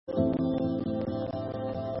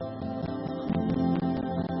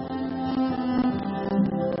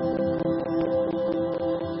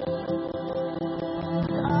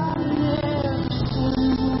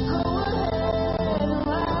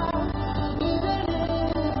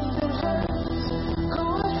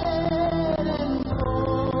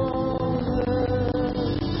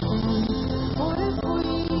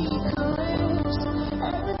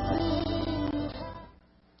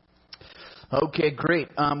Okay, great.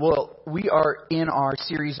 Well, we are in our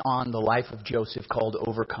series on the life of Joseph called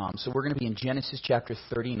Overcome. So we're going to be in Genesis chapter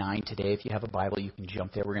 39 today. If you have a Bible, you can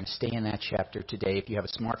jump there. We're going to stay in that chapter today. If you have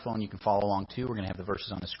a smartphone, you can follow along too. We're going to have the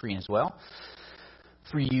verses on the screen as well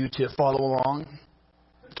for you to follow along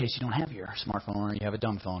in case you don't have your smartphone or you have a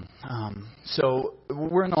dumb phone. So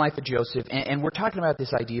we're in the life of Joseph, and we're talking about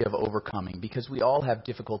this idea of overcoming because we all have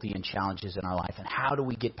difficulty and challenges in our life. And how do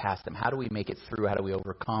we get past them? How do we make it through? How do we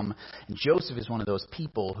overcome? And Joseph is one of those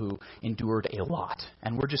people who endured a lot.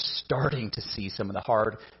 And we're just starting to see some of the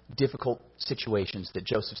hard, difficult situations that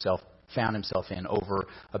Joseph found himself in over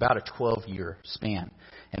about a 12-year span.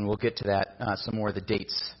 And we'll get to that, some more of the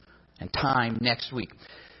dates and time next week.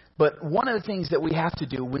 But one of the things that we have to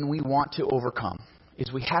do when we want to overcome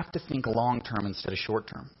is we have to think long-term instead of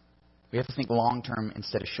short-term. We have to think long-term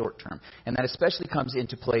instead of short-term. And that especially comes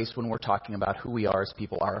into place when we're talking about who we are as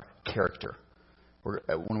people, our character.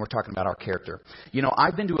 When we're talking about our character. You know,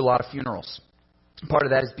 I've been to a lot of funerals. Part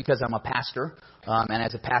of that is because I'm a pastor, and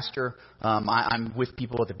as a pastor, I'm with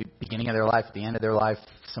people at the beginning of their life, at the end of their life,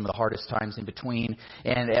 some of the hardest times in between.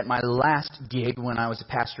 And at my last gig, when I was a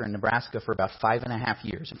pastor in Nebraska for about 5.5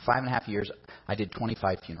 years, in 5.5 years, I did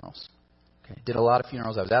 25 funerals. Okay, did a lot of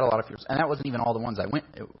funerals. I was at a lot of funerals, and that wasn't even all the ones I went.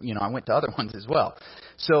 You know, I went to other ones as well.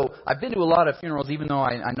 So I've been to a lot of funerals, even though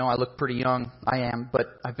I know I look pretty young. I am,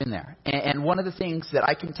 but I've been there. And one of the things that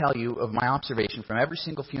I can tell you of my observation from every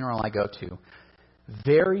single funeral I go to,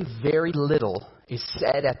 very, very little is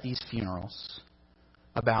said at these funerals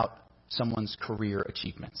about someone's career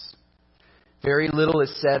achievements. Very little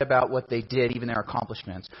is said about what they did, even their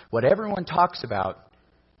accomplishments. What everyone talks about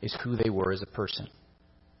is who they were as a person.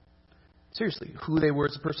 Seriously, who they were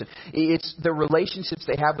as a person. It's the relationships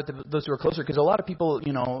they have with those who are closer. Because a lot of people,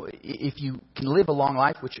 you know, if you can live a long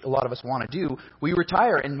life, which a lot of us want to do, we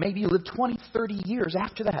retire and maybe you live 20, 30 years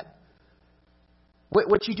after that.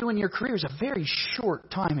 What you do in your career is a very short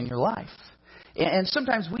time in your life. And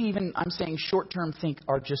sometimes we even, I'm saying short-term think,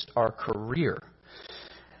 are just our career.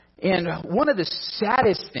 And one of the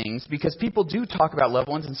saddest things, because people do talk about loved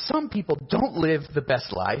ones, and some people don't live the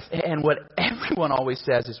best life, and what everyone always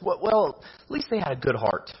says is, well, at least they had a good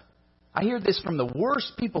heart. I hear this from the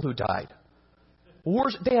worst people who died.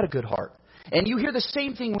 They had a good heart. And you hear the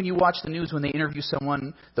same thing when you watch the news when they interview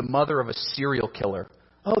someone, the mother of a serial killer.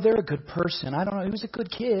 Oh, they're a good person. I don't know. He was a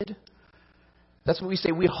good kid. That's what we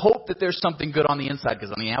say. We hope that there's something good on the inside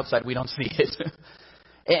because on the outside we don't see it.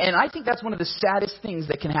 And I think that's one of the saddest things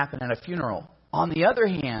that can happen at a funeral. On the other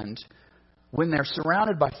hand, when they're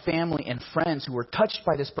surrounded by family and friends who were touched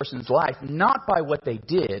by this person's life, not by what they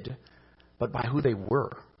did, but by who they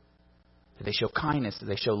were. Did they show kindness? Did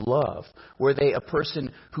they show love? Were they a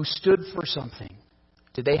person who stood for something?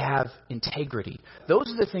 Did they have integrity?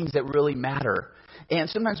 Those are the things that really matter. And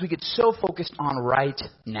sometimes we get so focused on right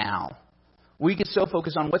now. We get so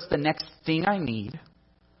focused on what's the next thing I need.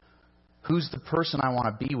 Who's the person I want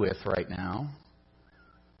to be with right now?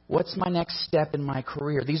 What's my next step in my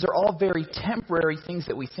career? These are all very temporary things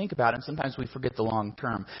that we think about, and sometimes we forget the long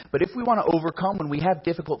term. But if we want to overcome when we have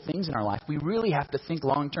difficult things in our life, we really have to think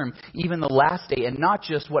long term, even the last day, and not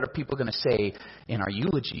just what are people going to say in our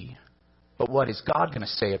eulogy, but what is God going to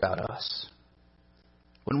say about us?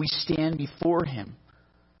 When we stand before Him,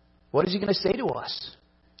 what is He going to say to us?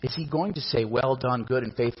 Is He going to say, well done, good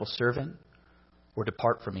and faithful servant? Or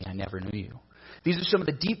depart from me, I never knew you? These are some of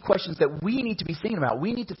the deep questions that we need to be thinking about.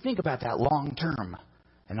 We need to think about that long term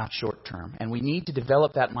and not short term. And we need to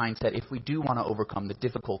develop that mindset if we do want to overcome the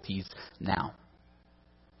difficulties now.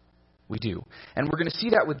 We do. And we're going to see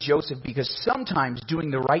that with Joseph because sometimes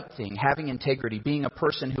doing the right thing, having integrity, being a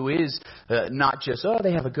person who is not just,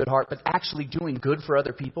 they have a good heart, but actually doing good for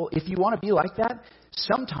other people, if you want to be like that,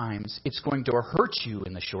 sometimes it's going to hurt you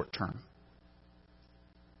in the short term.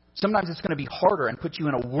 Sometimes it's going to be harder and put you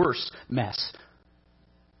in a worse mess.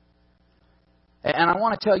 And I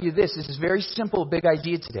want to tell you this is a very simple, big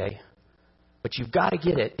idea today, but you've got to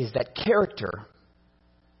get it, is that character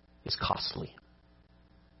is costly.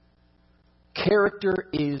 Character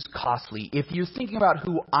is costly. If you're thinking about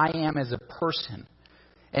who I am as a person,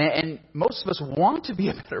 and most of us want to be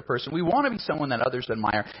a better person. We want to be someone that others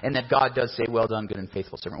admire and that God does say, well done, good and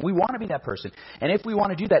faithful servant. We want to be that person. And if we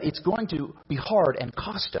want to do that, it's going to be hard and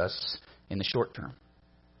cost us in the short term.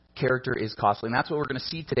 Character is costly. And that's what we're going to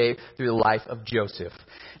see today through the life of Joseph.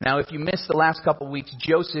 Now, if you missed the last couple of weeks,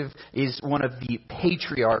 Joseph is one of the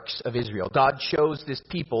patriarchs of Israel. God chose this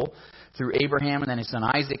people through Abraham and then his son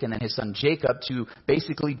Isaac and then his son Jacob to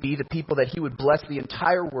basically be the people that He would bless the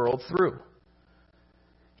entire world through.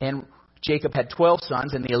 And Jacob had 12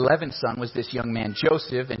 sons, and the 11th son was this young man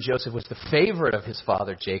Joseph, and Joseph was the favorite of his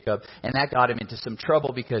father Jacob, and that got him into some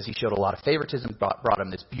trouble because he showed a lot of favoritism, brought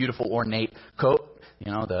him this beautiful ornate coat,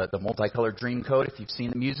 the multicolored dream coat, if you've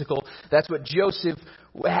seen the musical. That's what Joseph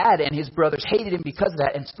had, and his brothers hated him because of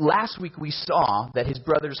that. And last week we saw that his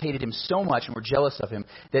brothers hated him so much and were jealous of him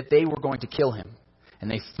that they were going to kill him. And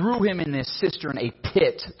they threw him in this cistern, a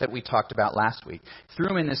pit that we talked about last week. Threw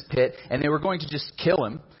him in this pit, and they were going to just kill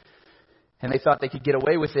him. And they thought they could get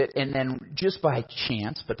away with it. And then just by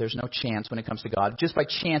chance, but there's no chance when it comes to God, just by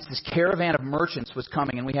chance, this caravan of merchants was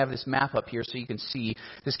coming. And we have this map up here so you can see.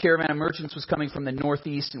 This caravan of merchants was coming from the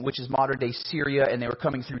northeast, which is modern-day Syria. And they were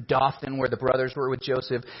coming through Dothan, where the brothers were with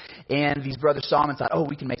Joseph. And these brothers saw him and thought,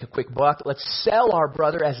 we can make a quick buck. Let's sell our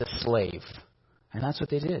brother as a slave. And that's what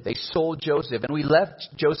they did. They sold Joseph. And we left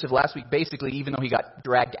Joseph last week, basically, even though he got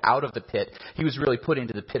dragged out of the pit, he was really put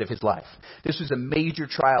into the pit of his life. This was a major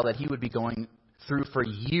trial that he would be going through for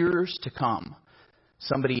years to come.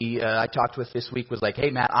 Somebody I talked with this week was like, hey,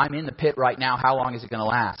 Matt, I'm in the pit right now. How long is it going to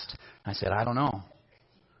last? I said, I don't know.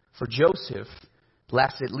 For Joseph, it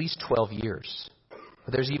lasted at least 12 years.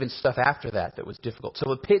 But there's even stuff after that was difficult. So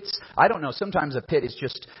the pits, I don't know. Sometimes a pit is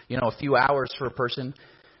just, a few hours for a person.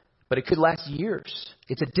 But it could last years.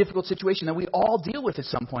 It's a difficult situation that we all deal with at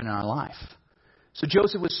some point in our life. So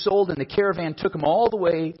Joseph was sold, and the caravan took him all the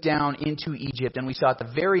way down into Egypt. And we saw at the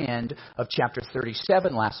very end of chapter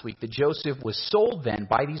 37 last week that Joseph was sold then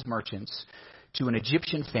by these merchants to an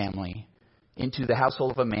Egyptian family into the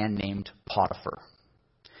household of a man named Potiphar.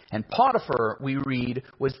 And Potiphar, we read,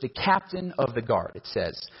 was the captain of the guard, it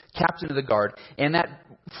says. Captain of the guard. And that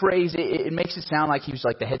phrase, it makes it sound like he was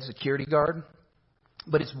like the head security guard.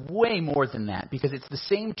 But it's way more than that, because it's the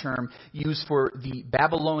same term used for the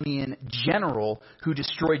Babylonian general who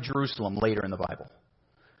destroyed Jerusalem later in the Bible.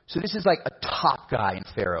 So this is like a top guy in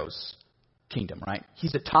Pharaoh's kingdom, right?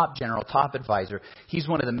 He's a top general, top advisor. He's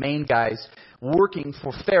one of the main guys working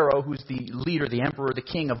for Pharaoh, who's the leader, the emperor, the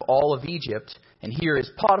king of all of Egypt. And here is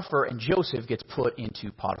Potiphar, and Joseph gets put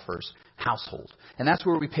into Potiphar's household. And that's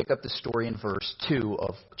where we pick up the story in verse 2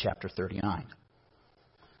 of chapter 39.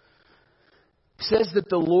 Says that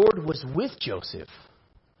the Lord was with Joseph.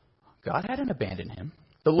 God hadn't abandoned him.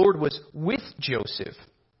 The Lord was with Joseph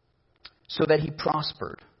so that he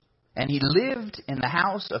prospered. And he lived in the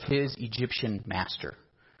house of his Egyptian master.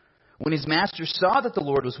 When his master saw that the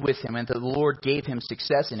Lord was with him and that the Lord gave him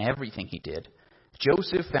success in everything he did,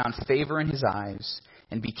 Joseph found favor in his eyes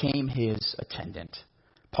and became his attendant.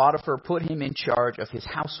 Potiphar put him in charge of his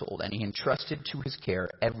household, and he entrusted to his care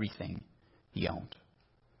everything he owned.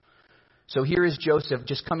 So here is Joseph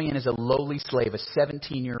just coming in as a lowly slave, a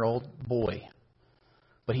 17-year-old boy.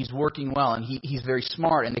 But he's working well, and he's very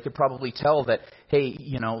smart, and they could probably tell that, hey,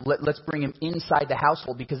 let's bring him inside the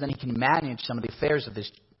household, because then he can manage some of the affairs of this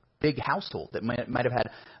big household that might have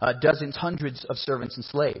had dozens, hundreds of servants and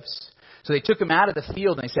slaves. So they took him out of the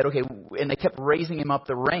field, and they said, okay, and they kept raising him up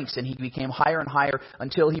the ranks, and he became higher and higher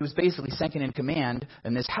until he was basically second in command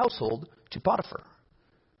in this household to Potiphar.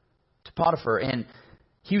 And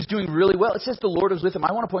he was doing really well. It says the Lord was with him.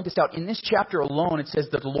 I want to point this out. In this chapter alone, it says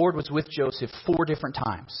that the Lord was with Joseph 4 different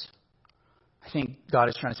times. I think God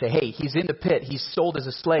is trying to say, hey, he's in the pit. He's sold as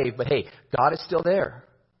a slave, but hey, God is still there.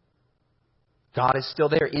 God is still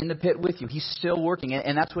there in the pit with you. He's still working,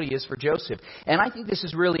 and that's what he is for Joseph. And I think this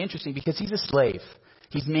is really interesting because he's a slave.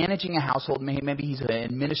 He's managing a household. Maybe he's an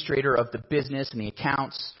administrator of the business and the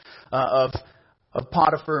accounts of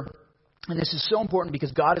Potiphar. And this is so important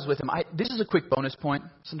because God is with him. This is a quick bonus point.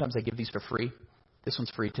 Sometimes I give these for free. This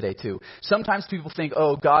one's free today too. Sometimes people think,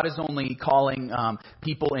 God is only calling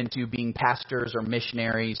people into being pastors or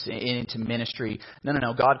missionaries, into ministry.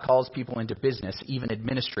 No. God calls people into business, even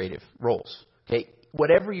administrative roles. Okay,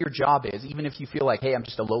 whatever your job is, even if you feel like, hey, I'm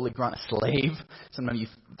just a lowly grunt, a slave. Sometimes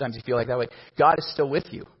you feel like that way. God is still with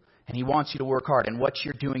you, and He wants you to work hard, and what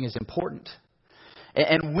you're doing is important.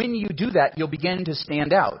 And when you do that, you'll begin to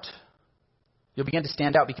stand out. You'll begin to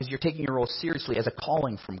stand out because you're taking your role seriously as a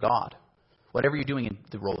calling from God. Whatever you're doing in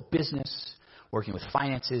the role of business, working with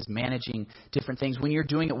finances, managing different things, when you're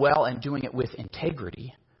doing it well and doing it with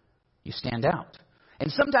integrity, you stand out.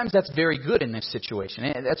 And sometimes that's very good in this situation.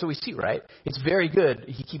 And that's what we see, right? It's very good.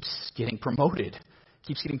 He keeps getting promoted.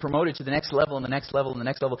 Keeps getting promoted to the next level and the next level and the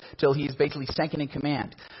next level until he's basically second in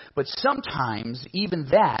command. But sometimes even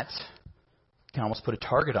that can almost put a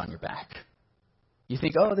target on your back. You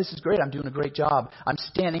think, this is great. I'm doing a great job. I'm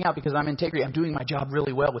standing out because I'm integrity. I'm doing my job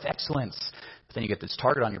really well with excellence. But then you get this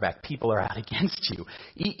target on your back. People are out against you.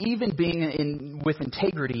 Even being with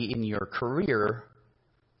integrity in your career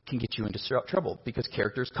can get you into trouble because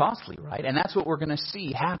character is costly, right? And that's what we're going to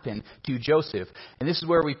see happen to Joseph. And this is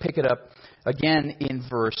where we pick it up again in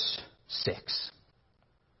verse 6.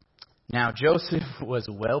 Now, Joseph was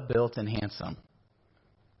well built and handsome.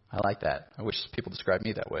 I like that. I wish people described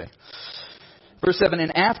me that way. Verse 7,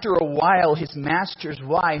 and after a while his master's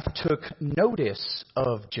wife took notice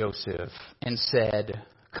of Joseph and said,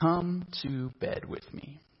 come to bed with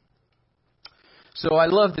me. So I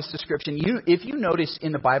love this description. If you notice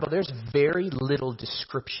in the Bible, there's very little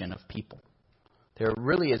description of people. There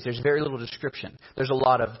really is. There's very little description. There's a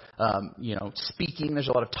lot of, speaking. There's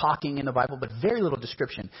a lot of talking in the Bible, but very little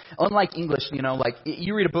description. Unlike English, like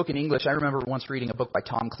you read a book in English. I remember once reading a book by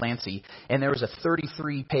Tom Clancy, and there was a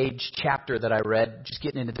 33-page chapter that I read, just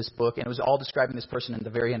getting into this book, and it was all describing this person. And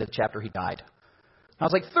at the very end of the chapter, he died. I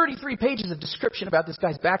was like, 33 pages of description about this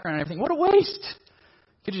guy's background and everything. What a waste.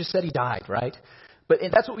 Could have just said he died, right? But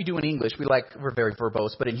that's what we do in English. We're very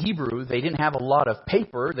verbose. But in Hebrew, they didn't have a lot of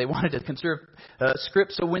paper. They wanted to conserve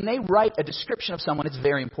script. So when they write a description of someone, it's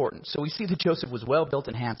very important. So we see that Joseph was well built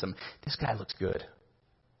and handsome. This guy looks good.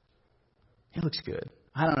 He looks good.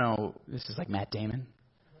 I don't know. This is like Matt Damon,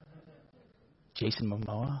 Jason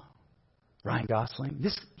Momoa, Ryan Gosling.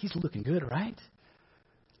 He's looking good, right?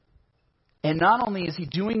 And not only is he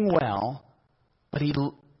doing well, but he's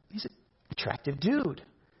an attractive dude.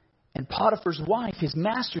 And Potiphar's wife, his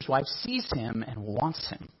master's wife, sees him and wants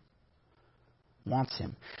him. Wants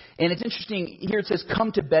him. And it's interesting, here it says,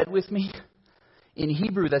 come to bed with me. In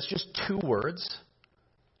Hebrew, that's just two words,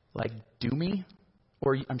 like do me.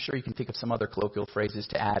 Or I'm sure you can think of some other colloquial phrases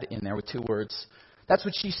to add in there with two words. That's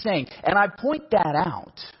what she's saying. And I point that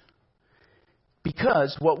out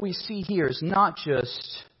because what we see here is not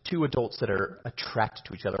just two adults that are attracted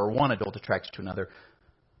to each other, or one adult attracted to another,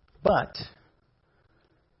 but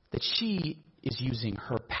that she is using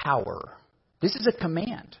her power. This is a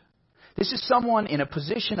command. This is someone in a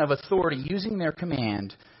position of authority using their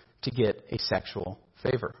command to get a sexual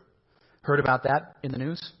favor. Heard about that in the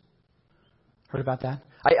news? Heard about that?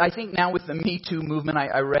 I think now with the Me Too movement,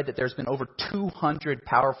 I read that there's been over 200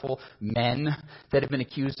 powerful men that have been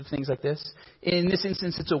accused of things like this. In this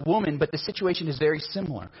instance, it's a woman, but the situation is very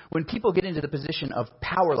similar. When people get into the position of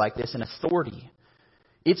power like this and authority,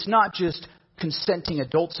 it's not just consenting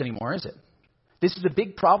adults anymore, is it? This is a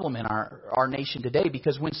big problem in our nation today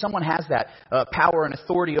because when someone has that power and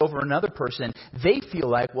authority over another person, they feel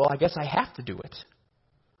like, well, I guess I have to do it.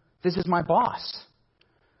 This is my boss.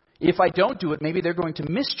 If I don't do it, maybe they're going to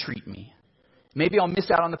mistreat me. Maybe I'll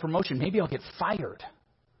miss out on the promotion. Maybe I'll get fired.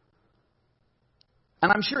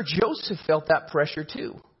 And I'm sure Joseph felt that pressure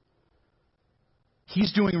too.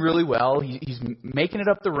 He's doing really well. He's making it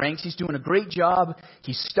up the ranks. He's doing a great job.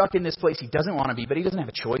 He's stuck in this place he doesn't want to be, but he doesn't have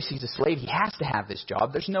a choice. He's a slave. He has to have this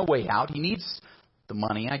job. There's no way out. He needs the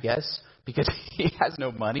money, I guess, because he has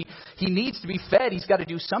no money. He needs to be fed. He's got to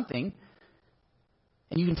do something.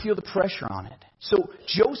 And you can feel the pressure on it. So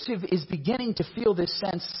Joseph is beginning to feel this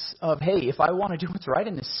sense of, hey, if I want to do what's right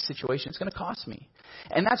in this situation, it's going to cost me.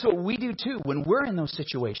 And that's what we do too when we're in those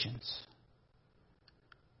situations.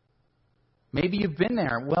 Maybe you've been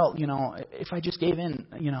there. Well, if I just gave in,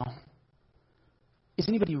 is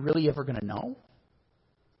anybody really ever going to know?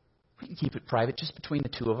 We can keep it private, just between the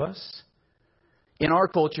two of us. In our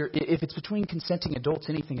culture, if it's between consenting adults,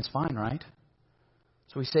 anything is fine, right?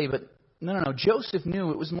 So we say, but no. Joseph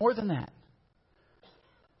knew it was more than that.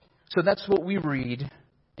 So that's what we read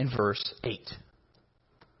in verse 8.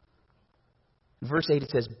 In verse 8 it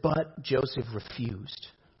says, but Joseph refused.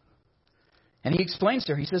 And he explains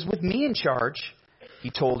to her, he says, with me in charge,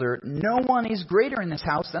 he told her, no one is greater in this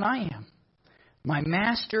house than I am. My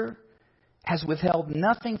master has withheld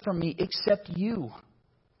nothing from me except you,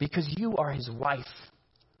 because you are his wife.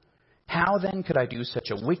 How then could I do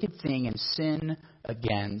such a wicked thing and sin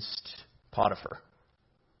against Potiphar?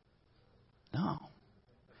 No.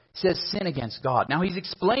 He says sin against God. Now he's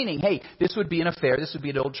explaining, hey, this would be an affair, this would be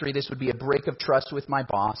adultery, this would be a break of trust with my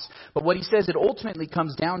boss. But what he says it ultimately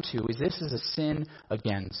comes down to is this is a sin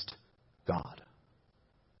against God.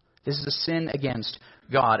 This is a sin against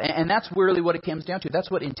God. And that's really what it comes down to.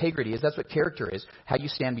 That's what integrity is. That's what character is. How you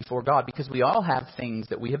stand before God. Because we all have things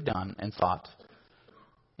that we have done and thought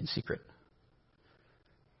in secret.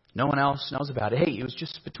 No one else knows about it. Hey, it was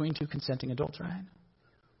just between two consenting adults, right?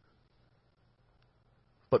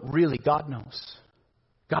 But really, God knows.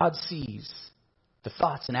 God sees the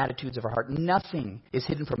thoughts and attitudes of our heart. Nothing is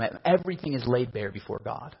hidden from him. Everything is laid bare before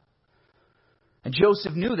God. And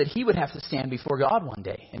Joseph knew that he would have to stand before God one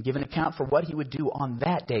day and give an account for what he would do on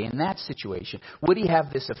that day, in that situation. Would he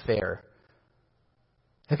have this affair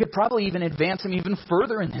that could probably even advance him even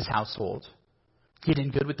further in his household? He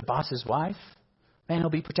did good with the boss's wife. Man, he'll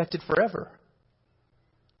be protected forever.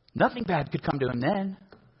 Nothing bad could come to him then.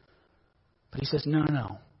 But he says,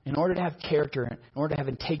 no. In order to have character, in order to have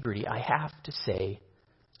integrity, I have to say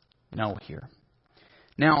no here.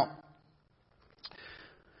 Now,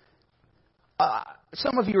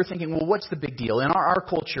 some of you are thinking, well, what's the big deal? In our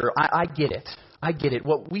culture, I get it. I get it.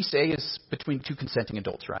 What we say is between two consenting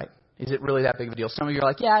adults, right? Is it really that big of a deal? Some of you are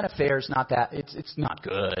like, yeah, an affair is not that. It's not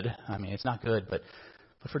good. I mean, it's not good. But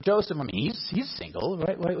for Joseph, I mean, he's single,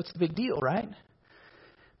 right? What's the big deal, right?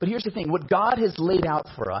 But here's the thing. What God has laid out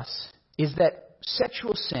for us is that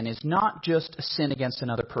sexual sin is not just a sin against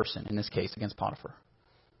another person, in this case, against Potiphar.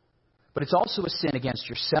 But it's also a sin against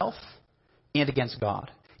yourself and against God.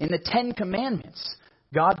 In the 10 Commandments,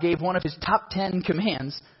 God gave one of his top 10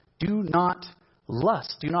 commands, do not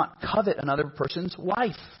lust, do not covet another person's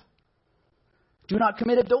wife. Do not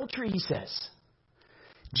commit adultery, he says.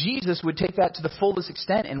 Jesus would take that to the fullest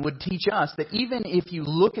extent and would teach us that even if you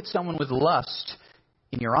look at someone with lust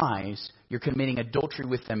in your eyes, you're committing adultery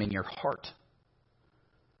with them in your heart.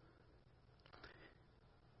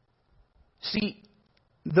 See,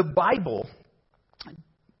 the Bible,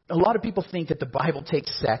 a lot of people think that the Bible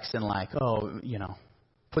takes sex and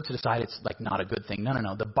puts it aside. It's like not a good thing.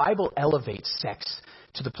 No. The Bible elevates sex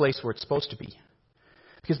to the place where it's supposed to be.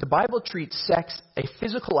 Because the Bible treats sex, a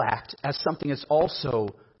physical act, as something that's also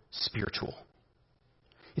spiritual.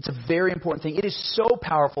 It's a very important thing. It is so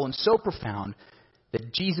powerful and so profound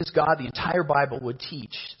that Jesus, God, the entire Bible would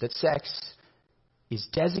teach that sex is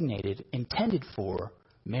designated, intended for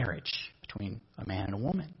marriage between a man and a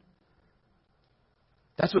woman.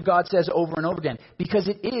 That's what God says over and over again. Because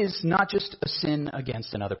it is not just a sin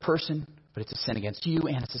against another person, but it's a sin against you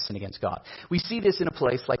and it's a sin against God. We see this in a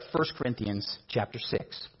place like 1 Corinthians chapter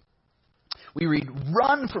 6. We read,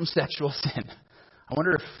 run from sexual sin. I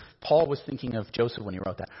wonder if Paul was thinking of Joseph when he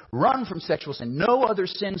wrote that. Run from sexual sin. No other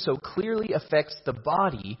sin so clearly affects the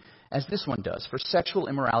body as this one does. For sexual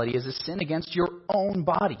immorality is a sin against your own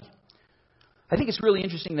body. I think it's really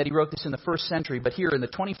interesting that he wrote this in the first century, but here in the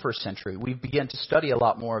 21st century, we've begun to study a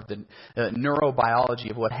lot more of the neurobiology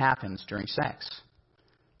of what happens during sex.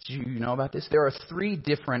 Did you know about this? There are 3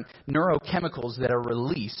 different neurochemicals that are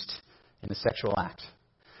released in the sexual act.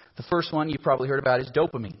 The first one you've probably heard about is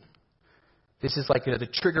dopamine. This is like the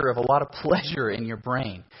trigger of a lot of pleasure in your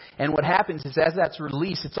brain. And what happens is as that's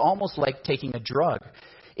released, it's almost like taking a drug.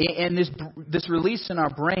 And this release in our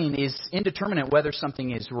brain is indeterminate whether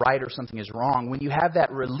something is right or something is wrong. When you have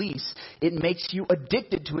that release, it makes you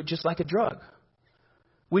addicted to it just like a drug,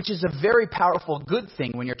 which is a very powerful, good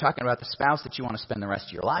thing when you're talking about the spouse that you want to spend the rest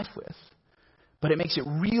of your life with. But it makes it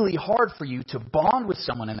really hard for you to bond with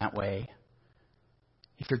someone in that way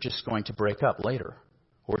if you're just going to break up later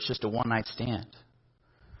or it's just a one-night stand.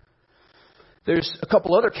 There's a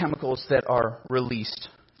couple other chemicals that are released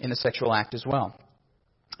in the sexual act as well.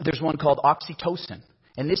 There's one called oxytocin,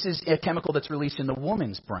 and this is a chemical that's released in the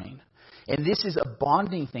woman's brain. And this is a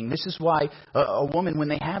bonding thing. This is why a woman, when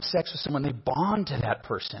they have sex with someone, they bond to that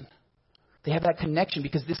person. They have that connection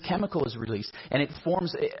because this chemical is released, and it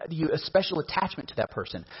forms a special attachment to that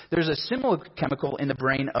person. There's a similar chemical in the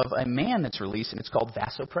brain of a man that's released, and it's called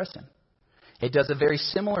vasopressin. It does a very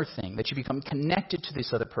similar thing, that you become connected to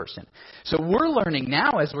this other person. So we're learning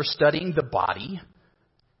now, as we're studying the body,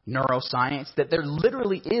 neuroscience, that there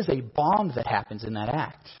literally is a bond that happens in that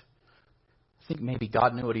act. I think maybe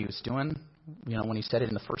God knew what he was doing, when he said it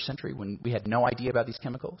in the first century, when we had no idea about these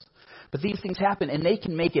chemicals. But these things happen, and they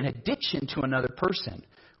can make an addiction to another person,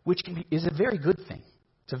 which is a very good thing.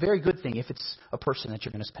 It's a very good thing if it's a person that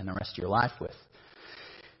you're going to spend the rest of your life with.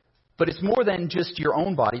 But it's more than just your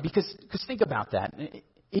own body, because think about that.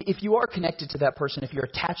 If you are connected to that person, if you're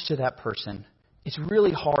attached to that person, it's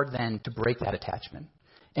really hard then to break that attachment.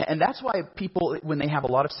 And that's why people, when they have a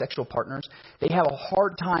lot of sexual partners, they have a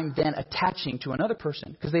hard time then attaching to another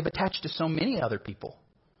person because they've attached to so many other people.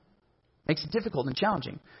 Makes it difficult and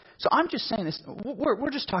challenging. So I'm just saying this, we're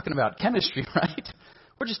just talking about chemistry, right?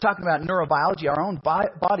 We're just talking about neurobiology, our own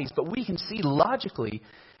bodies, but we can see logically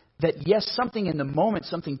that yes, something in the moment,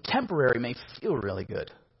 something temporary may feel really good,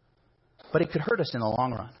 but it could hurt us in the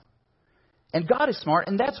long run. And God is smart,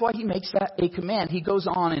 and that's why he makes that a command. He goes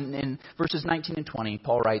on in verses 19 and 20,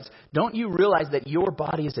 Paul writes, don't you realize that your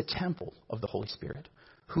body is a temple of the Holy Spirit,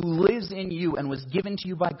 who lives in you and was given to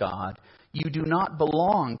you by God? You do not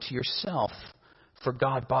belong to yourself, for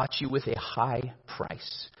God bought you with a high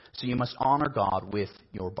price. So you must honor God with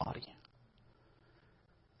your body.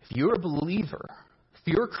 If you're a believer, if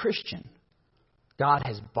you're a Christian, God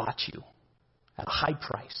has bought you at a high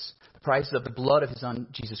price, the price of the blood of his Son,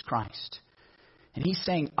 Jesus Christ. And he's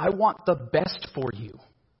saying, I want the best for you.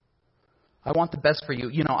 I want the best for you.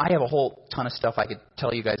 You know, I have a whole ton of stuff I could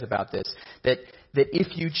tell you guys about this. That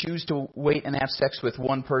if you choose to wait and have sex with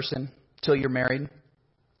one person till you're married,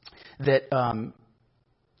 that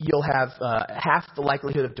you'll have half the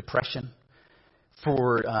likelihood of depression.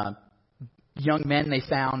 For young men, they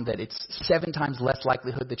found that it's 7 times less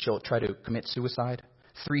likelihood that you'll try to commit suicide,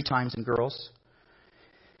 3 times in girls.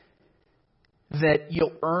 That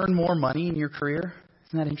you'll earn more money in your career.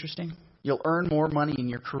 Isn't that interesting? You'll earn more money in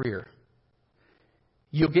your career.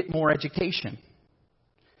 You'll get more education.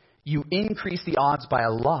 You increase the odds by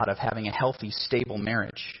a lot of having a healthy, stable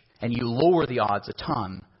marriage. And you lower the odds a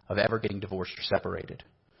ton of ever getting divorced or separated.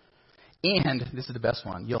 And, this is the best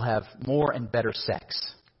one, you'll have more and better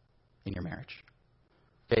sex in your marriage.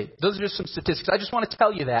 Okay, those are just some statistics. I just want to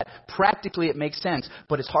tell you that. Practically it makes sense,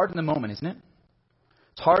 but it's hard in the moment, isn't it?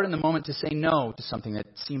 It's hard in the moment to say no to something that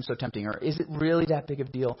seems so tempting. Or is it really that big of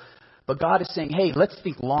a deal? But God is saying, hey, let's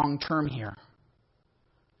think long term here.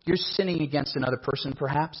 You're sinning against another person,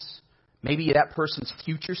 perhaps. Maybe that person's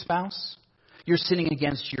future spouse. You're sinning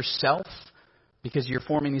against yourself because you're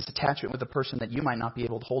forming this attachment with a person that you might not be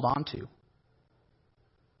able to hold on to.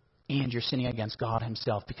 And you're sinning against God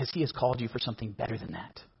himself because he has called you for something better than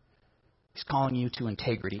that. He's calling you to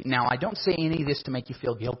integrity. Now, I don't say any of this to make you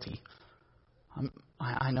feel guilty.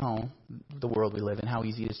 I know the world we live in, how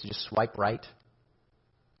easy it is to just swipe right.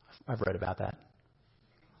 I've read about that.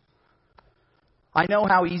 I know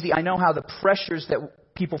how the pressures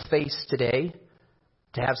that people face today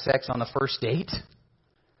to have sex on the first date.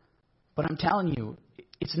 But I'm telling you,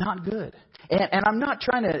 it's not good. And I'm not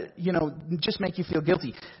trying to, just make you feel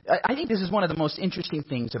guilty. I think this is one of the most interesting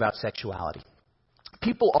things about sexuality.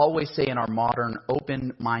 People always say in our modern,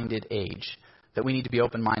 open-minded age that we need to be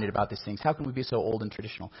open-minded about these things. How can we be so old and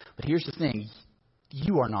traditional? But here's the thing.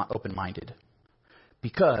 You are not open-minded.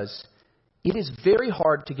 Because it is very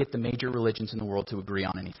hard to get the major religions in the world to agree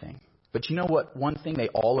on anything. But you know what? One thing they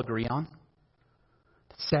all agree on?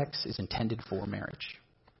 That sex is intended for marriage.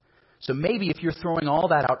 So maybe if you're throwing all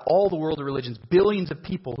that out, all the world of religions, billions of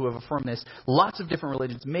people who have affirmed this, lots of different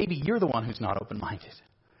religions, maybe you're the one who's not open-minded.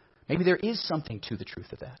 Maybe there is something to the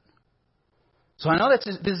truth of that. So I know this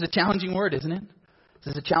is a challenging word, isn't it?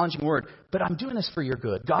 This is a challenging word, but I'm doing this for your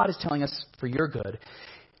good. God is telling us for your good.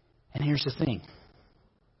 And here's the thing.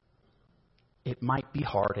 It might be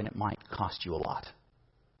hard and it might cost you a lot.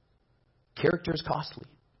 Character is costly.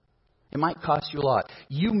 It might cost you a lot.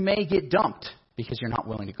 You may get dumped because you're not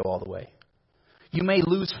willing to go all the way. You may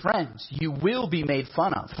lose friends. You will be made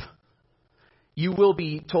fun of. You will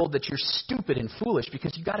be told that you're stupid and foolish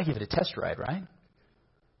because you've got to give it a test drive, right?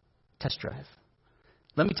 Test drive.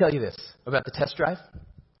 Let me tell you this about the test drive.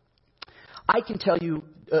 I can tell you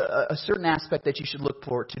a certain aspect that you should look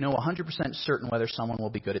for to know 100% certain whether someone will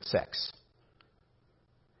be good at sex.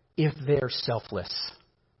 If they're selfless.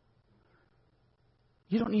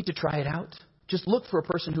 You don't need to try it out. Just look for a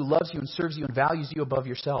person who loves you and serves you and values you above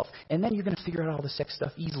yourself. And then you're going to figure out all the sex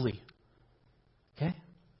stuff easily. Okay?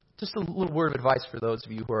 Just a little word of advice for those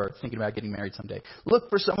of you who are thinking about getting married someday. Look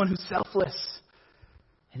for someone who's selfless.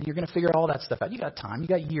 And you're going to figure all that stuff out. You got time. You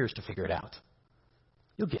got years to figure it out.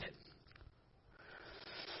 You'll get it.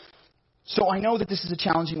 So I know that this is a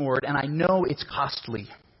challenging word, and I know it's costly.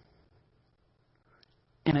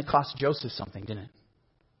 And it cost Joseph something, didn't it?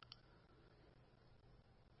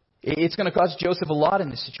 It's going to cost Joseph a lot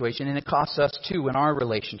in this situation, and it costs us too in our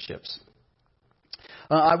relationships.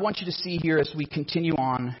 I want you to see here as we continue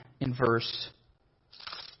on in verse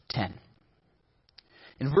 10.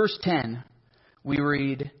 In verse 10, we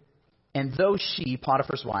read, "And though she,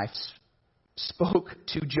 Potiphar's wife, spoke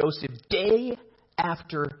to Joseph day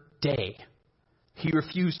after day, he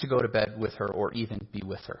refused to go to bed with her or even be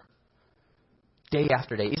with her." Day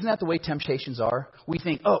after day. Isn't that the way temptations are? We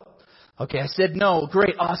think, oh, okay, I said no,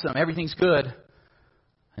 great, awesome, everything's good.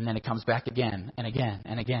 And then it comes back again and again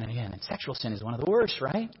and again and again. And sexual sin is one of the worst,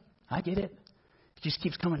 right? I get it. It just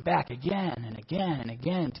keeps coming back again and again and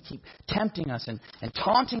again to keep tempting us and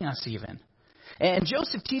taunting us even. And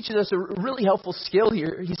Joseph teaches us a really helpful skill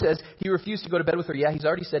here. He says he refused to go to bed with her. Yeah, he's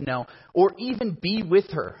already said no. Or even be with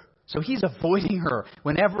her. So he's avoiding her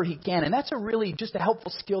whenever he can. And that's just a helpful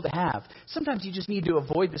skill to have. Sometimes you just need to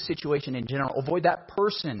avoid the situation in general. Avoid that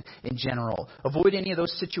person in general. Avoid any of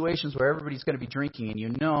those situations where everybody's going to be drinking and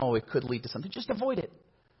you know it could lead to something. Just avoid it.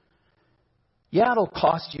 Yeah, it'll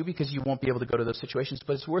cost you because you won't be able to go to those situations,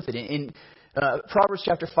 but it's worth it. In Proverbs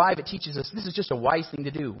chapter 5, it teaches us this is just a wise thing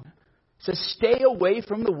to do. It says, stay away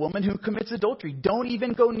from the woman who commits adultery. Don't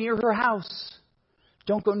even go near her house.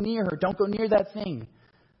 Don't go near her. Don't go near that thing.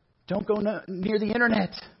 Don't go near the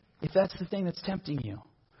internet. if that's the thing that's tempting you.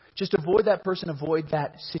 Just avoid that person, avoid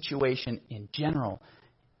that situation in general,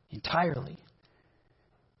 entirely.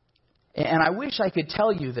 And I wish I could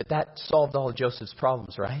tell you that solved all of Joseph's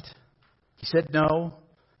problems, right? He said no.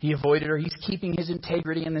 He avoided her. He's keeping his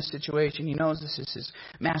integrity in this situation. He knows this is his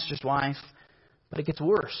master's wife. But it gets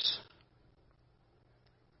worse.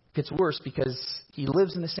 It gets worse because he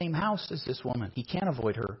lives in the same house as this woman. He can't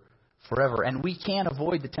avoid her forever. And we can't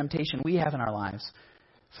avoid the temptation we have in our lives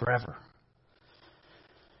forever.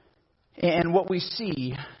 And what we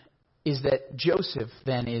see is that Joseph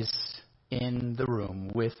then is in the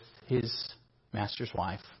room with his master's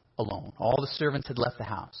wife alone. All the servants had left the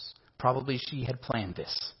house. Probably she had planned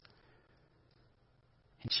this.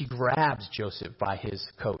 And she grabs Joseph by his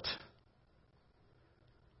coat,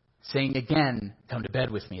 saying again, come to bed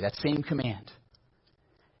with me. That same command.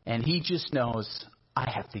 And he just knows, I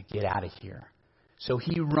have to get out of here. So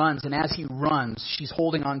he runs, and as he runs, she's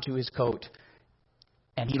holding onto his coat.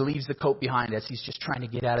 And he leaves the coat behind as he's just trying to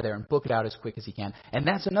get out of there and book it out as quick as he can. And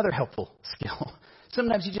that's another helpful skill.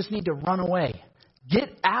 Sometimes you just need to run away. Get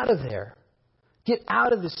out of there. Get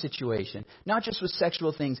out of this situation. Not just with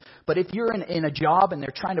sexual things, but if you're in a job and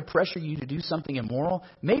they're trying to pressure you to do something immoral,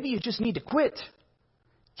 maybe you just need to quit.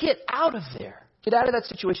 Get out of there. Get out of that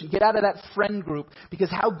situation. Get out of that friend group. Because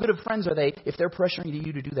how good of friends are they if they're pressuring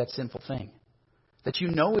you to do that sinful thing that you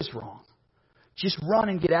know is wrong? Just run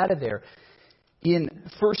and get out of there. In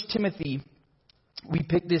 1 Timothy, we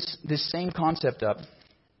pick this same concept up.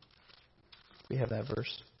 We have that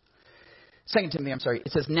verse. 2 Timothy,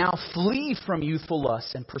 it says, now flee from youthful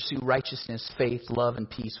lusts and pursue righteousness, faith, love, and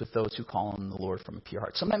peace with those who call on the Lord from a pure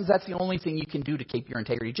heart. Sometimes that's the only thing you can do to keep your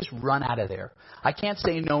integrity. Just run out of there. I can't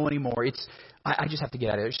say no anymore. I just have to get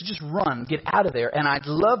out of there. So just run, get out of there. And I'd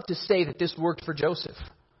love to say that this worked for Joseph.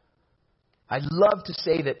 I'd love to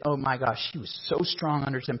say that, oh my gosh, he was so strong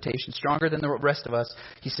under temptation, stronger than the rest of us.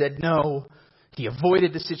 He said no. He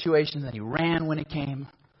avoided the situation, then he ran when it came.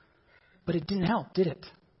 But it didn't help, did it?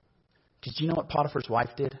 Did you know what Potiphar's wife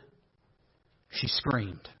did? She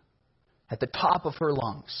screamed at the top of her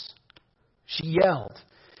lungs. She yelled.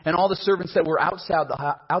 And all the servants that were outside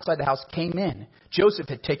the house came in. Joseph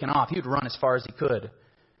had taken off. He would run as far as he could.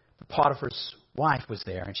 But Potiphar's wife was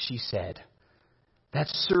there, and she said, that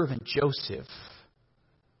servant Joseph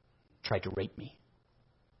tried to rape me.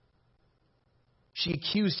 She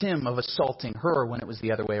accused him of assaulting her when it was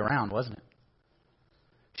the other way around, wasn't it?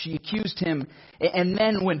 She accused him. And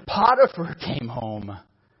then when Potiphar came home,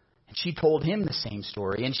 and she told him the same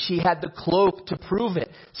story, and she had the cloak to prove it.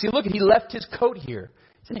 See, look, he left his coat here.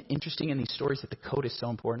 Isn't it interesting in these stories that the coat is so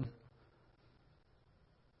important?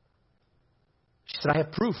 She said, I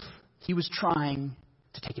have proof. He was trying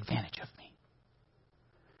to take advantage of me.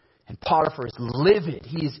 And Potiphar is livid.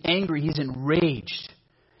 He is angry. He's enraged.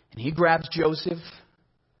 And he grabs Joseph,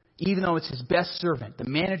 even though it's his best servant, the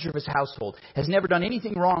manager of his household, has never done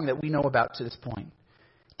anything wrong that we know about to this point.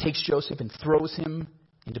 Takes Joseph and throws him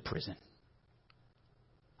into prison.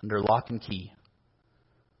 Under lock and key.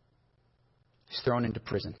 He's thrown into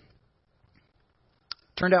prison.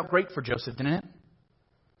 Turned out great for Joseph, didn't it?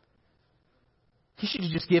 He should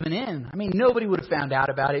have just given in. I mean, nobody would have found out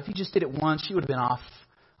about it. If he just did it once, she would have been off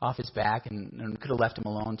his back and could have left him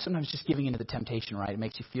alone. Sometimes just giving into the temptation, right? It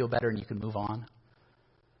makes you feel better and you can move on.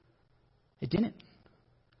 It didn't.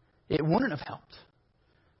 It wouldn't have helped.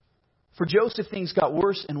 For Joseph, things got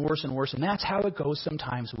worse and worse and worse. And that's how it goes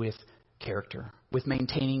sometimes with character, with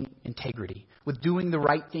maintaining integrity, with doing the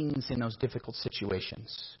right things in those difficult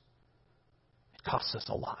situations. It costs us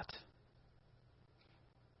a lot.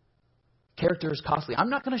 Character is costly. I'm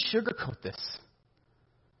not going to sugarcoat this.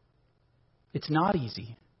 It's not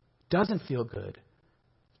easy. Doesn't feel good.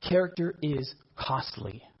 Character is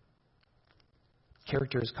costly.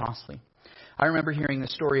 Character is costly. I remember hearing the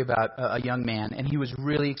story about a young man, and he was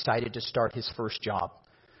really excited to start his first job.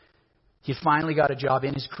 He finally got a job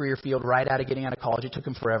in his career field right out of getting out of college. It took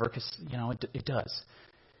him forever because, it does.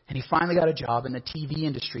 And he finally got a job in the TV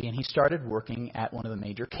industry, and he started working at one of the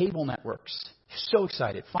major cable networks. He's so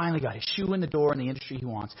excited. Finally got his shoe in the door in the industry he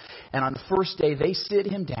wants. And on the first day, they sit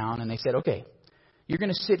him down, and they said, okay, you're going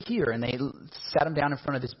to sit here. And they sat him down in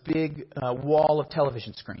front of this big wall of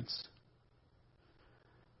television screens.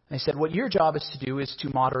 They said, what your job is to do is to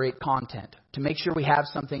moderate content, to make sure we have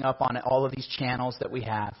something up on all of these channels that we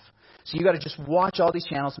have. So you got to just watch all these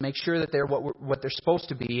channels, make sure that they're what they're supposed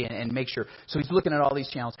to be, and make sure. So he's looking at all these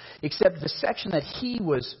channels, except the section that he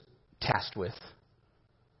was tasked with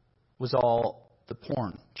was all the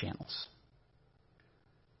porn channels.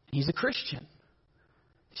 He's a Christian.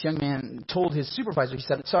 This young man told his supervisor, he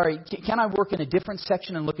said, sorry, can I work in a different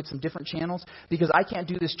section and look at some different channels? Because I can't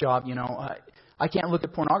do this job, I can't look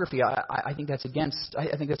at pornography. I think that's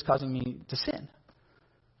I think that's causing me to sin.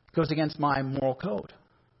 It goes against my moral code.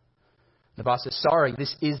 The boss says, sorry,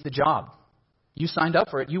 this is the job. You signed up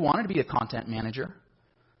for it. You wanted to be a content manager.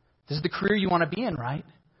 This is the career you want to be in, right?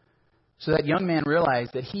 So that young man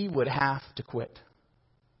realized that he would have to quit.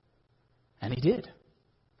 And he did.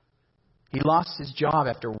 He lost his job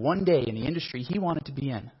after one day in the industry he wanted to be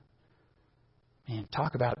in. Man,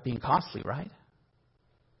 talk about being costly, right?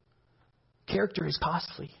 Character is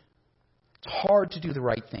costly. It's hard to do the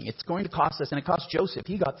right thing. It's going to cost us, and it cost Joseph.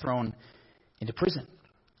 He got thrown into prison.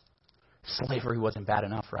 Slavery wasn't bad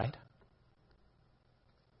enough, right?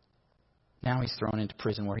 Now he's thrown into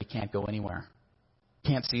prison where he can't go anywhere.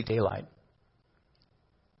 Can't see daylight.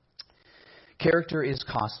 Character is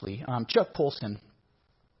costly. Chuck Colson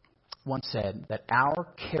once said that our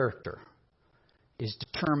character is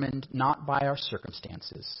determined not by our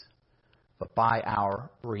circumstances, but by our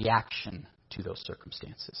reaction to those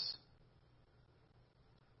circumstances.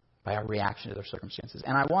 By our reaction to those circumstances.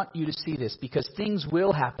 And I want you to see this because things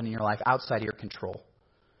will happen in your life outside of your control.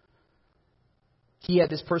 He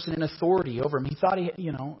had this person in authority over him. He thought he,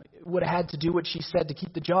 would have had to do what she said to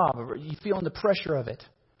keep the job. You feeling the pressure of it.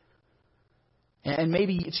 And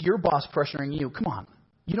maybe it's your boss pressuring you. Come on.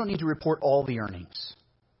 You don't need to report all the earnings.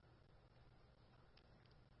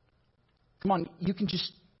 Come on, you can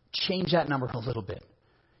just change that number a little bit.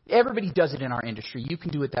 Everybody does it in our industry. You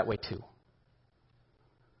can do it that way too.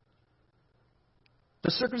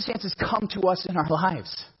 The circumstances come to us in our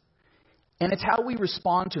lives. And it's how we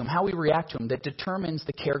respond to them, how we react to them, that determines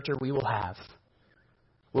the character we will have.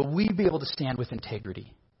 Will we be able to stand with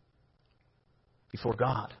integrity before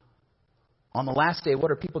God? On the last day, what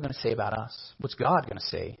are people going to say about us? What's God going to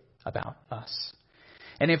say about us?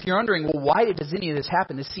 And if you're wondering, well, why does any of this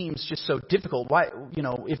happen? This seems just so difficult. Why,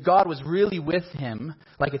 if God was really with him,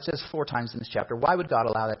 like it says 4 times in this chapter, why would God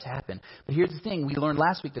allow that to happen? But here's the thing. We learned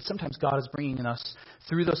last week that sometimes God is bringing us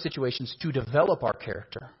through those situations to develop our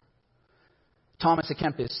character. Thomas à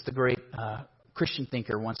Kempis, the great Christian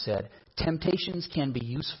thinker, once said, temptations can be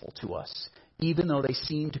useful to us, even though they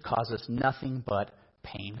seem to cause us nothing but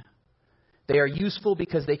pain. They are useful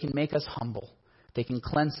because they can make us humble, they can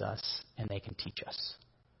cleanse us, and they can teach us.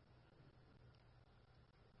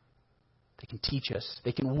 They can teach us.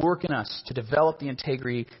 They can work in us to develop the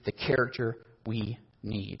integrity, the character we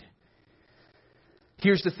need.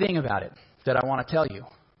 Here's the thing about it that I want to tell you.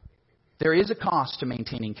 There is a cost to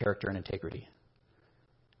maintaining character and integrity.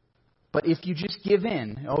 But if you just give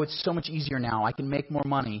in, it's so much easier now. I can make more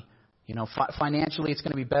money. Financially, it's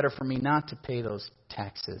going to be better for me not to pay those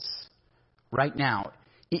taxes right now.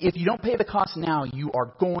 If you don't pay the cost now, you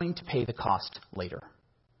are going to pay the cost later.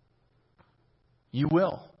 You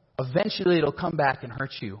will. Eventually, it'll come back and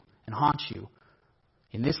hurt you and haunt you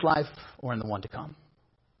in this life or in the one to come.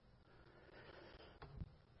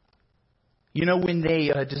 When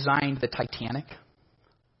they designed the Titanic,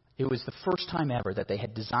 it was the first time ever that they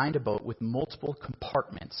had designed a boat with multiple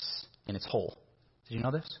compartments in its hull. Did you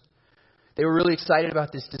know this? They were really excited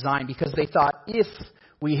about this design because they thought if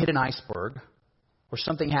we hit an iceberg or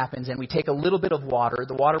something happens and we take a little bit of water,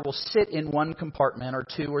 the water will sit in one compartment or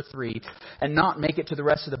 2 or 3 and not make it to the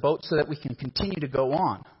rest of the boat so that we can continue to go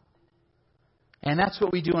on. And that's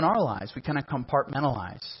what we do in our lives. We kind of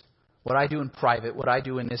compartmentalize. What I do in private, what I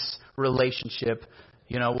do in this relationship,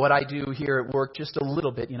 what I do here at work just a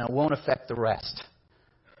little bit, won't affect the rest.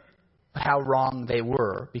 But how wrong they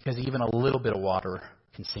were, because even a little bit of water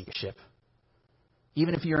can sink a ship.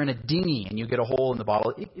 Even if you're in a dinghy and you get a hole in the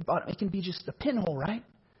bottle, it can be just a pinhole, right?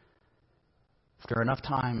 After enough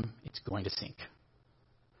time, it's going to sink.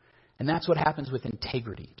 And that's what happens with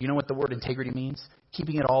integrity. Do you know what the word integrity means?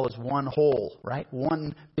 Keeping it all as one whole, right?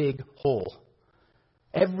 One big whole.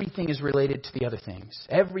 Everything is related to the other things.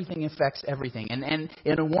 Everything affects everything. And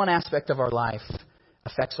in one aspect of our life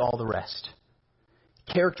affects all the rest.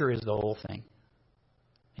 Character is the whole thing.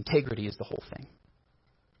 Integrity is the whole thing.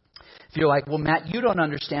 If you're like, well, Matt, you don't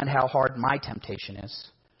understand how hard my temptation is.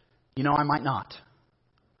 I might not.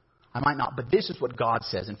 But this is what God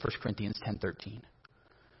says in 1 Corinthians 10:13.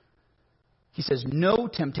 He says, no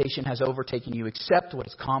temptation has overtaken you except what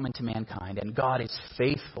is common to mankind, and God is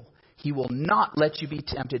faithful. He will not let you be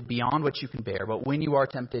tempted beyond what you can bear, but when you are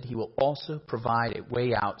tempted, he will also provide a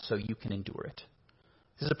way out so you can endure it.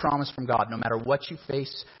 This is a promise from God. No matter what you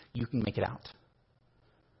face, you can make it out.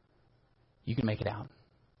 You can make it out.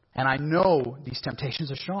 And I know these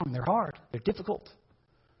temptations are strong. They're hard. They're difficult.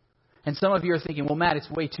 And some of you are thinking, well, Matt,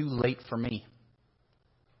 it's way too late for me.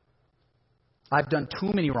 I've done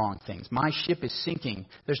too many wrong things. My ship is sinking.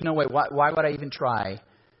 There's no way. Why would I even try?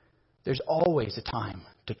 There's always a time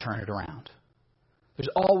to turn it around. There's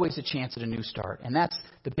always a chance at a new start. And that's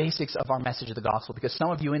the basics of our message of the gospel. Because some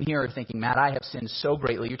of you in here are thinking, Matt, I have sinned so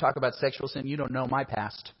greatly. You talk about sexual sin. You don't know my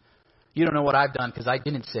past. You don't know what I've done because I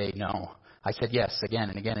didn't say no. I said yes again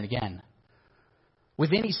and again and again.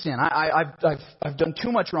 With any sin, I've done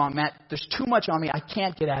too much wrong, Matt. There's too much on me. I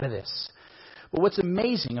can't get out of this. But what's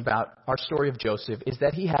amazing about our story of Joseph is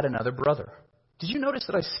that he had another brother. Did you notice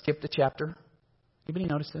that I skipped a chapter? Anybody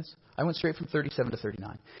notice this? I went straight from 37 to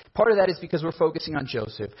 39. Part of that is because we're focusing on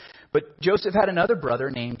Joseph. But Joseph had another brother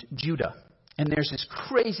named Judah. And there's this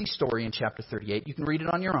crazy story in chapter 38. You can read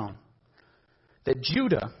it on your own. That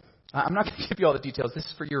Judah, I'm not going to give you all the details. This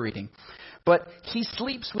is for your reading. But he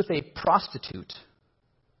sleeps with a prostitute.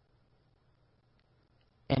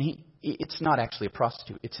 And it's not actually a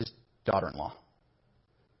prostitute. It's his daughter-in-law.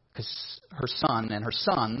 Because her son and her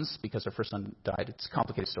sons, because her first son died, it's a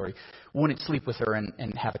complicated story, wouldn't sleep with her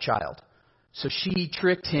and have a child. So she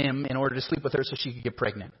tricked him in order to sleep with her so she could get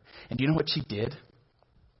pregnant. And do you know what she did?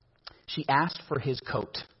 She asked for his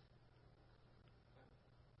coat.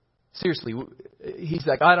 Seriously, he's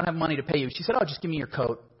like, I don't have money to pay you. She said, just give me your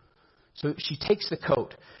coat. So she takes the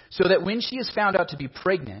coat. So that when she is found out to be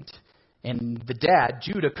pregnant, and the dad,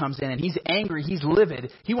 Judah, comes in and he's angry, he's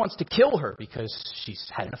livid. He wants to kill her because she's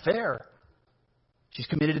had an affair. She's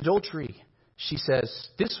committed adultery. She says,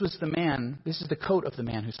 this is the coat of the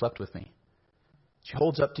man who slept with me. She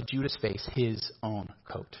holds up to Judah's face his own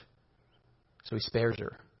coat. So he spares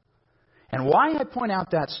her. And why I point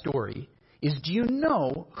out that story is, do you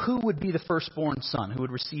know who would be the firstborn son who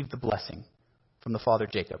would receive the blessing from the father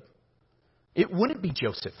Jacob? It wouldn't be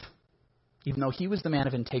Joseph. Even though he was the man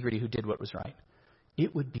of integrity who did what was right.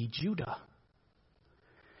 It would be Judah.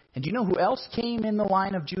 And do you know who else came in the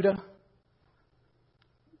line of Judah?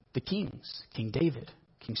 The kings. King David,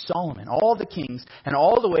 King Solomon, all the kings, and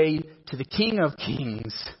all the way to the King of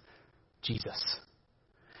Kings, Jesus.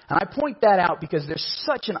 And I point that out because there's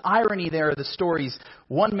such an irony there of the stories.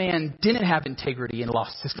 One man didn't have integrity and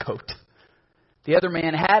lost his coat. The other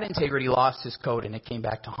man had integrity, lost his coat, and it came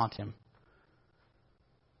back to haunt him.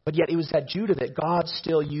 But yet it was that Judah that God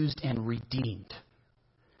still used and redeemed.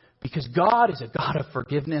 Because God is a God of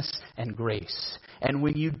forgiveness and grace. And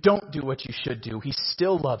when you don't do what you should do, He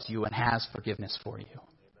still loves you and has forgiveness for you.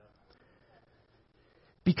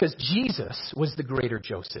 Because Jesus was the greater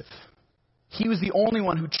Joseph. He was the only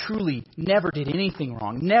one who truly never did anything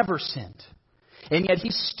wrong, never sinned. And yet He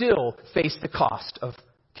still faced the cost of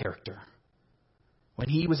character. When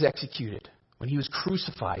He was executed, when He was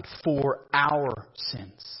crucified for our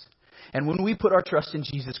sins. And when we put our trust in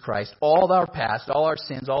Jesus Christ, all our past, all our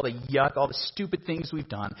sins, all the yuck, all the stupid things we've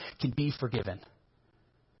done can be forgiven.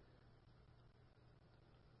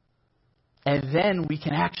 And then we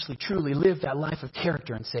can actually truly live that life of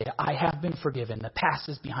character and say, I have been forgiven. The past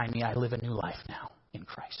is behind me. I live a new life now in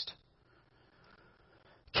Christ.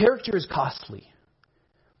 Character is costly.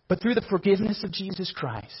 But through the forgiveness of Jesus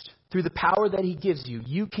Christ, through the power that He gives you,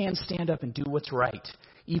 you can stand up and do what's right,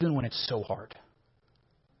 even when it's so hard.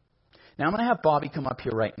 Now, I'm going to have Bobby come up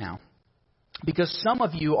here right now. Because some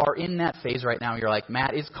of you are in that phase right now. You're like,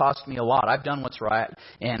 Matt, it's cost me a lot. I've done what's right,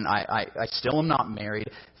 and I still am not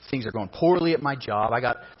married. Things are going poorly at my job. I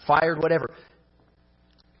got fired, whatever.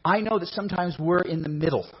 I know that sometimes we're in the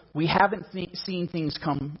middle. We haven't seen things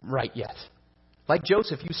come right yet. Like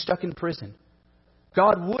Joseph, he was stuck in prison.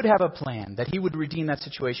 God would have a plan that He would redeem that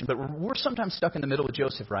situation, but we're sometimes stuck in the middle of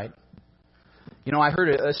Joseph, right? You know, I heard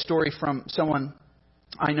a story from someone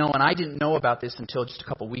I know, and I didn't know about this until just a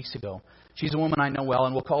couple weeks ago. She's a woman I know well,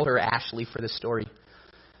 and we'll call her Ashley for this story.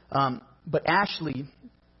 But Ashley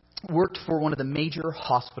worked for one of the major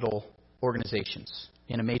hospital organizations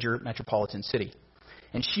in a major metropolitan city.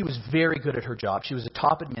 And she was very good at her job. She was a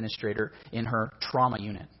top administrator in her trauma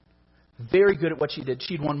unit. Very good at what she did.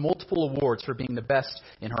 She'd won multiple awards for being the best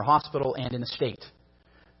in her hospital and in the state.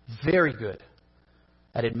 Very good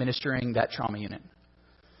at administering that trauma unit.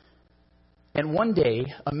 And one day,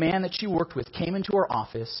 a man that she worked with came into her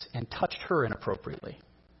office and touched her inappropriately.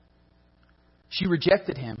 She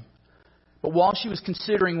rejected him, but while she was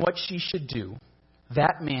considering what she should do,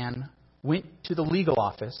 that man went to the legal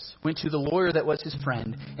office, went to the lawyer that was his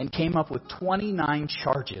friend, and came up with 29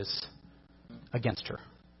 charges against her.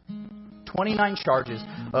 29 charges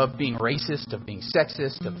of being racist, of being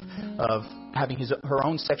sexist, of having her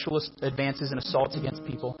own sexual advances and assaults against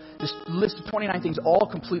people. This list of 29 things, all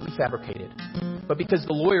completely fabricated. But because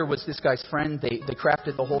the lawyer was this guy's friend, they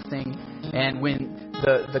crafted the whole thing. And when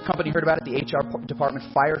the company heard about it, the HR department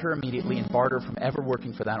fired her immediately and barred her from ever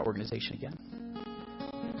working for that organization again.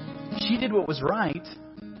 She did what was right,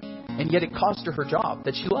 and yet it cost her her job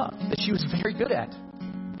that she loved, that she was very good at.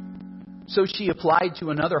 So she applied to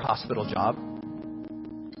another hospital job,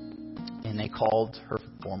 and they called her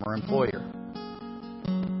former employer.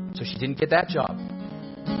 So she didn't get that job.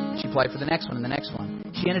 She applied for the next one and the next one.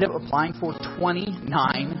 She ended up applying for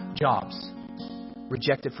 29 jobs,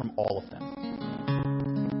 rejected from all of them.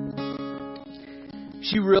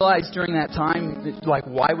 She realized during that time, like,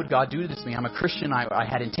 why would God do this to me? I'm a Christian. I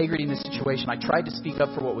had integrity in this situation. I tried to speak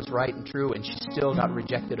up for what was right and true, and she still got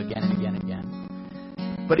rejected again and again and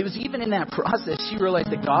again. But it was even in that process, she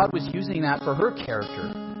realized that God was using that for her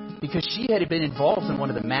character, because she had been involved in one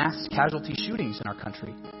of the mass casualty shootings in our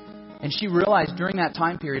country. And she realized during that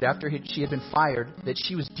time period, after she had been fired, that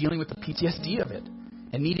she was dealing with the PTSD of it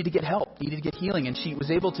and needed to get help, needed to get healing. And she was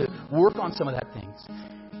able to work on some of that things.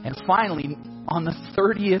 And finally, on the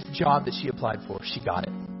 30th job that she applied for, she got it.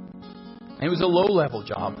 And it was a low-level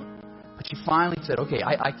job. But she finally said, okay,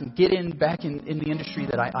 I can get back in the industry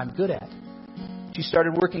that I'm good at. She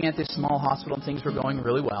started working at this small hospital, and things were going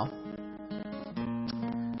really well.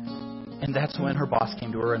 And that's when her boss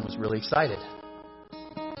came to her and was really excited.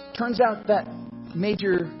 Turns out that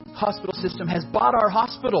major hospital system has bought our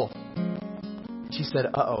hospital. She said,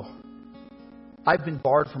 uh-oh, I've been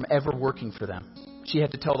barred from ever working for them. She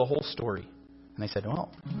had to tell the whole story. And they said,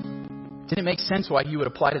 well, didn't it make sense why you would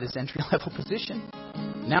apply to this entry-level position?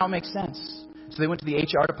 Now it makes sense. So they went to the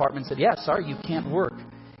HR department and said, yeah, sorry, you can't work.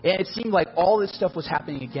 And it seemed like all this stuff was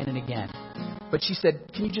happening again and again. But she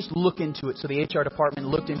said, can you just look into it? So the HR department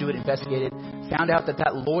looked into it, investigated, found out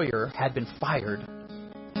that lawyer had been fired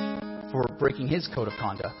for breaking his code of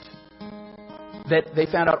conduct. That they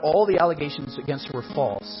found out all the allegations against her were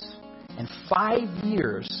false. And 5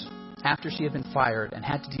 years after she had been fired and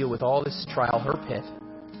had to deal with all this trial, her pit,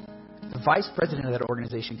 the vice president of that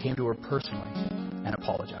organization came to her personally and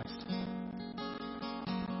apologized.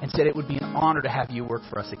 And said it would be an honor to have you work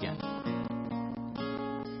for us again.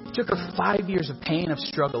 It took her 5 years of pain, of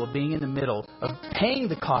struggle, of being in the middle, of paying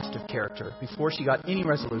the cost of character before she got any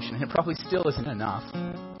resolution. And it probably still isn't enough.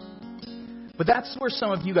 But that's where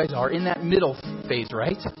some of you guys are, in that middle phase,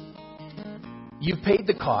 right? You've paid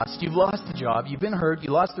the cost. You've lost the job. You've been hurt.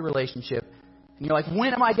 You lost the relationship. And you're like,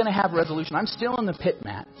 when am I going to have resolution? I'm still in the pit,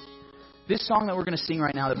 Matt. This song that we're going to sing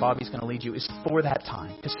right now that Bobby's going to lead you is for that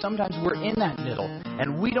time. Because sometimes we're in that middle.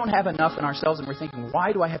 And we don't have enough in ourselves. And we're thinking,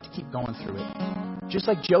 why do I have to keep going through it? Just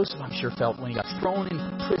like Joseph, I'm sure, felt when he got thrown in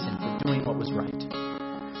prison for doing what was right.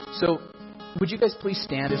 So would you guys please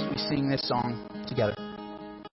stand as we sing this song together?